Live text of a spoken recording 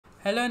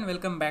Hello and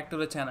welcome back to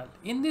the channel.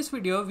 In this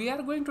video, we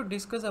are going to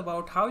discuss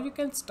about how you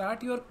can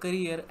start your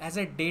career as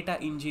a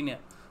data engineer.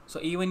 So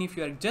even if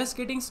you are just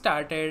getting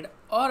started,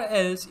 or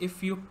else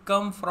if you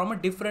come from a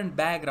different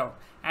background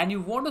and you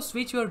want to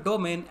switch your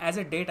domain as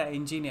a data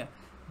engineer,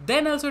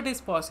 then also it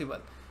is possible.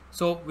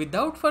 So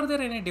without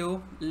further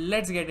ado,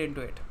 let's get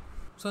into it.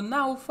 So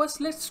now first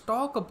let's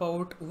talk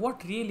about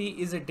what really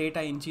is a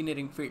data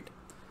engineering field.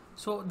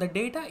 So the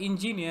data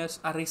engineers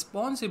are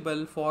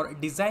responsible for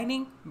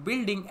designing,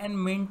 building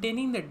and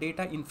maintaining the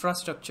data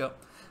infrastructure.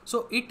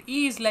 So it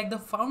is like the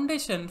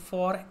foundation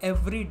for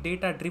every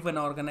data driven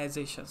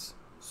organizations.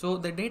 So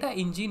the data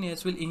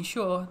engineers will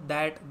ensure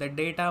that the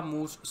data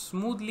moves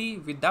smoothly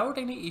without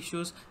any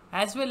issues,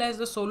 as well as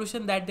the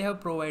solution that they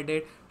have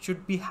provided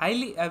should be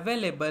highly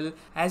available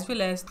as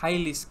well as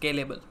highly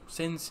scalable,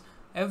 since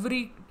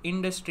every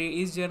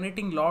industry is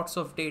generating lots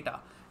of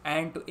data,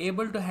 and to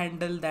able to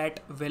handle that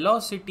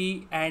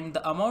velocity and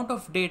the amount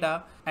of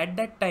data at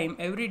that time,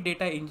 every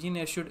data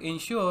engineer should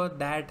ensure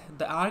that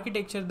the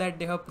architecture that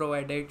they have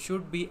provided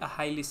should be a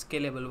highly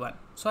scalable one.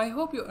 So I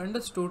hope you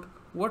understood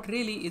what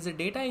really is a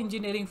data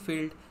engineering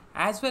field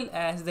as well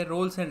as the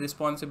roles and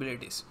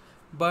responsibilities.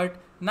 But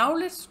now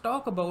let's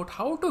talk about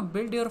how to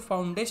build your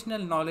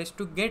foundational knowledge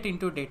to get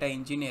into data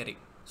engineering.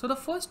 So the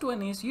first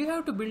one is you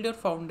have to build your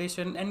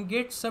foundation and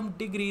get some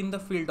degree in the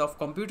field of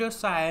computer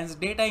science,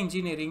 data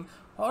engineering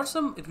or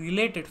some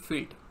related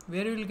field,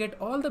 where you will get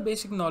all the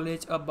basic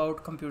knowledge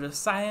about computer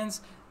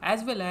science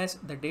as well as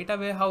the data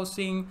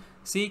warehousing,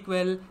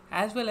 SQL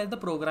as well as the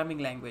programming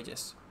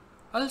languages.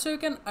 Also you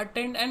can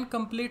attend and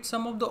complete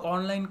some of the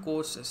online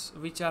courses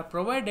which are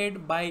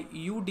provided by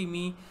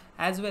Udemy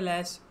as well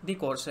as the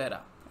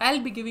Coursera.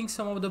 I'll be giving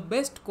some of the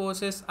best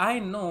courses I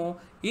know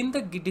in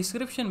the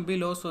description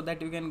below so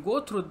that you can go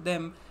through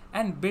them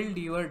and build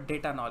your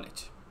data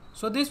knowledge.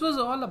 So this was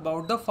all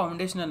about the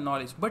foundational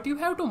knowledge, but you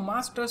have to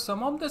master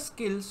some of the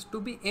skills to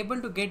be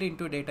able to get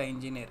into data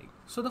engineering.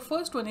 So the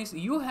first one is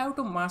you have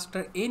to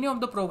master any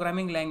of the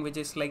programming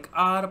languages like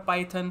R,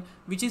 Python,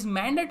 which is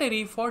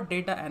mandatory for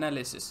data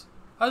analysis.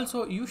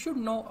 Also, you should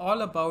know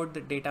all about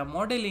the data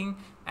modeling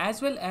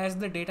as well as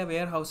the data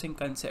warehousing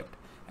concept.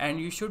 And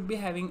you should be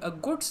having a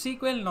good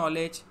SQL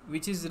knowledge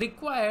which is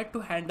required to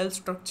handle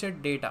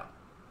structured data.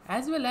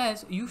 As well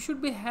as you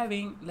should be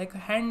having like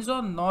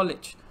hands-on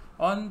knowledge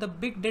on the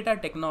big data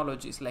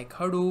technologies like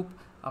Hadoop,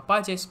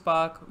 Apache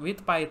Spark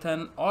with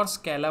Python or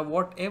Scala,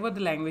 whatever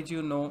the language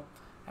you know,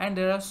 and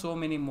there are so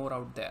many more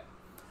out there.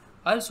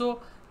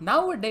 Also,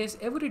 nowadays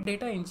every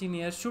data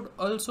engineer should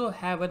also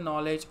have a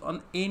knowledge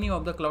on any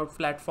of the cloud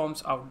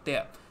platforms out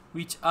there,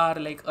 which are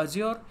like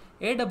Azure,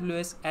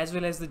 AWS as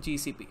well as the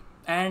GCP.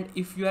 And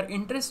if you are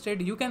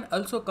interested, you can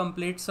also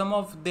complete some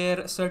of their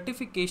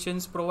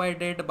certifications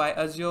provided by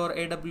Azure,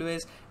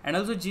 AWS and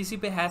also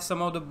GCP has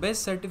some of the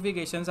best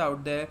certifications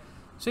out there.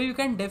 So you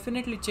can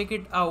definitely check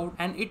it out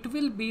and it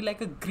will be like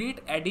a great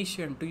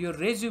addition to your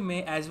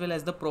resume as well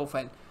as the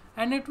profile.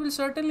 And it will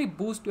certainly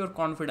boost your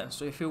confidence.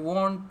 So if you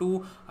want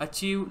to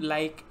achieve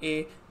like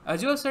a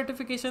Azure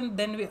certification,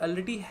 then we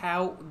already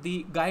have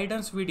the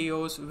guidance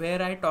videos where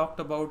I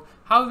talked about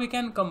how we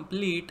can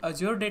complete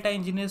Azure Data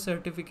Engineer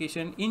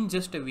certification in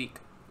just a week.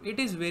 It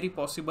is very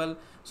possible.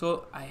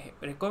 So I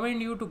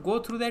recommend you to go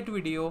through that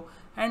video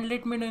and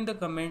let me know in the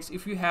comments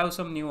if you have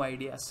some new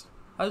ideas.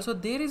 Also,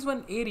 there is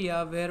one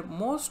area where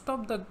most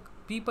of the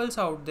peoples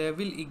out there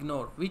will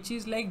ignore, which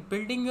is like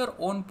building your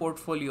own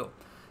portfolio.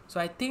 So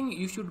I think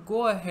you should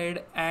go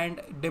ahead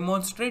and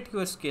demonstrate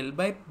your skill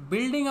by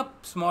building a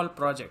small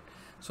project.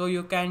 So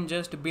you can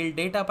just build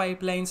data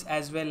pipelines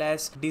as well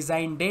as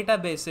design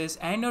databases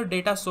and your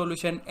data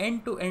solution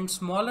end-to-end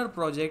smaller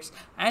projects,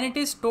 and it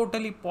is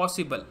totally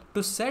possible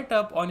to set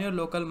up on your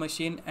local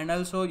machine, and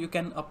also you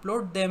can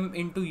upload them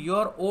into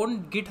your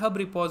own GitHub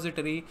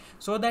repository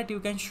so that you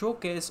can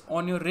showcase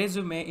on your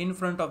resume in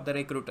front of the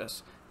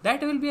recruiters.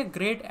 That will be a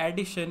great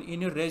addition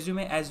in your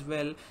resume as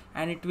well,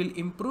 and it will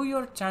improve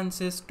your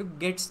chances to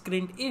get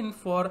screened in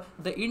for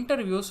the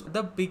interviews of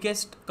the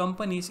biggest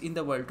companies in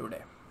the world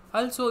today.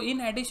 Also, in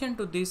addition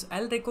to this,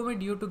 I'll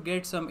recommend you to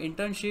get some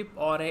internship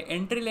or a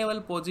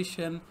entry-level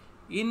position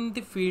in the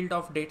field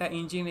of data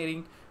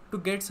engineering to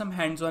get some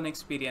hands-on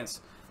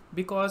experience.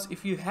 Because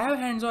if you have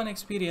hands-on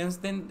experience,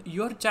 then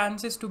your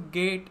chances to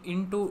get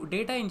into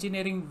data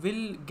engineering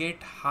will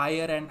get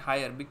higher and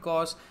higher,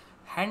 because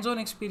hands-on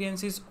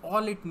experience is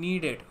all it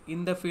needed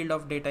in the field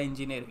of data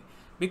engineering.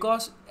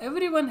 Because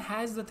everyone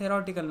has the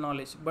theoretical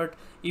knowledge, but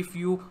if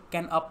you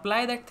can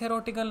apply that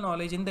theoretical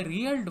knowledge in the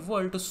real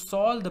world to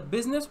solve the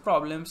business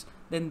problems,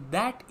 then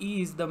that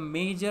is the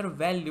major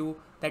value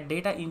that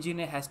data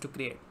engineer has to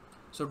create.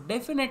 So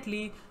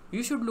definitely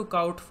you should look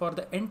out for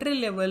the entry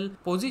level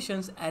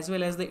positions as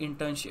well as the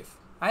internship.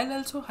 I'll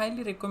also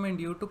highly recommend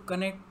you to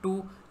connect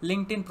to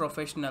LinkedIn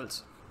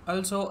professionals.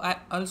 Also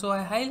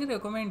I highly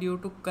recommend you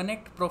to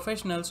connect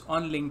professionals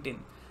on LinkedIn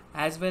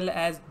as well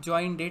as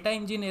join data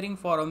engineering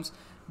forums,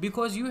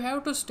 because you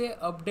have to stay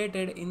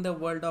updated in the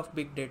world of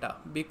big data,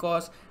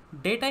 because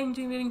Data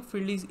engineering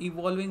field is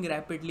evolving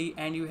rapidly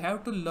and you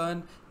have to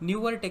learn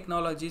newer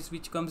technologies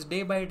which comes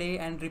day by day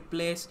and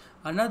replace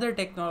another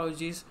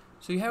technologies.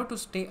 So you have to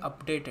stay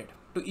updated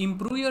to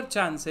improve your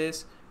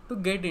chances to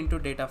get into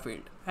data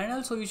field. And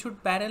also you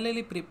should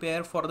parallelly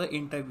prepare for the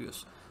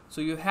interviews.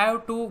 So you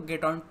have to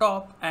get on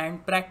top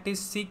and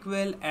practice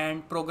SQL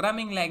and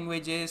programming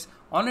languages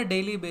on a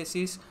daily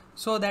basis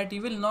so that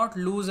you will not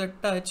lose a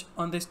touch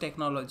on these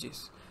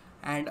technologies.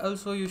 And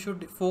also you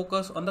should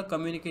focus on the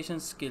communication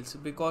skills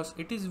because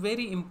it is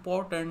very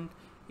important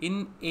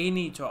in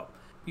any job.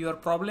 Your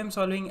problem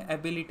solving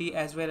ability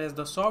as well as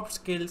the soft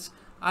skills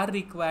are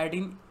required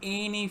in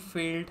any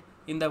field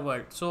in the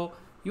world. So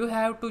you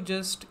have to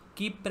just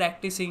keep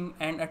practicing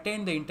and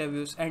attend the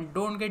interviews and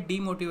don't get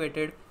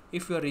demotivated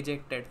if you are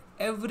rejected.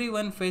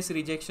 Everyone faces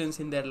rejections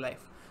in their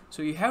life.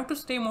 So you have to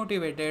stay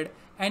motivated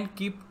and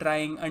keep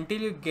trying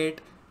until you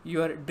get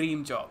your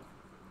dream job.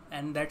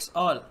 And that's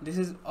all. This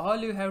is all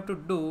you have to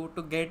do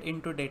to get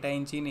into data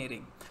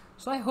engineering.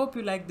 So I hope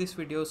you like this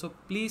video. So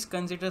please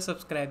consider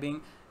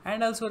subscribing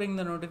and also ring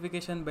the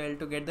notification bell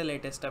to get the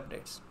latest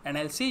updates. And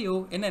I'll see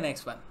you in the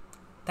next one.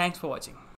 Thanks for watching.